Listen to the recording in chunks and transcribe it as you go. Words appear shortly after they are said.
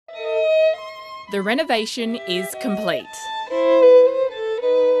The renovation is complete.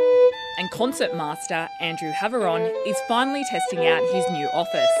 And concert master Andrew Haveron is finally testing out his new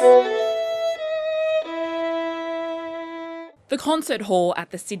office. The concert hall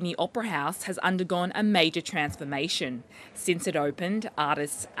at the Sydney Opera House has undergone a major transformation. Since it opened,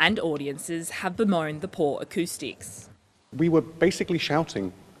 artists and audiences have bemoaned the poor acoustics. We were basically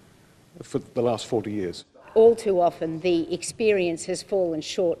shouting for the last 40 years. All too often the experience has fallen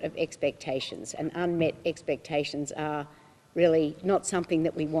short of expectations, and unmet expectations are really not something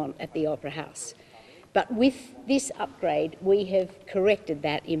that we want at the Opera House. But with this upgrade we have corrected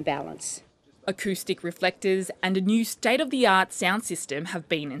that imbalance. Acoustic reflectors and a new state-of-the-art sound system have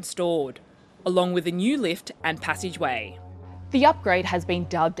been installed, along with a new lift and passageway. The upgrade has been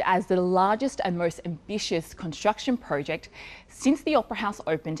dubbed as the largest and most ambitious construction project since the Opera House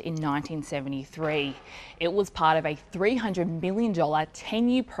opened in 1973. It was part of a $300 million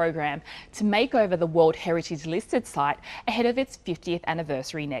 10-year program to make over the World Heritage listed site ahead of its 50th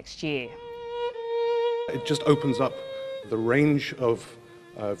anniversary next year. It just opens up the range of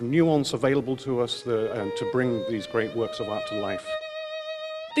nuance available to us to bring these great works of art to life.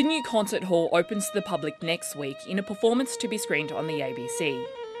 The new concert hall opens to the public next week in a performance to be screened on the ABC.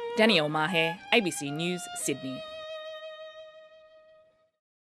 Danielle Maher, ABC News, Sydney.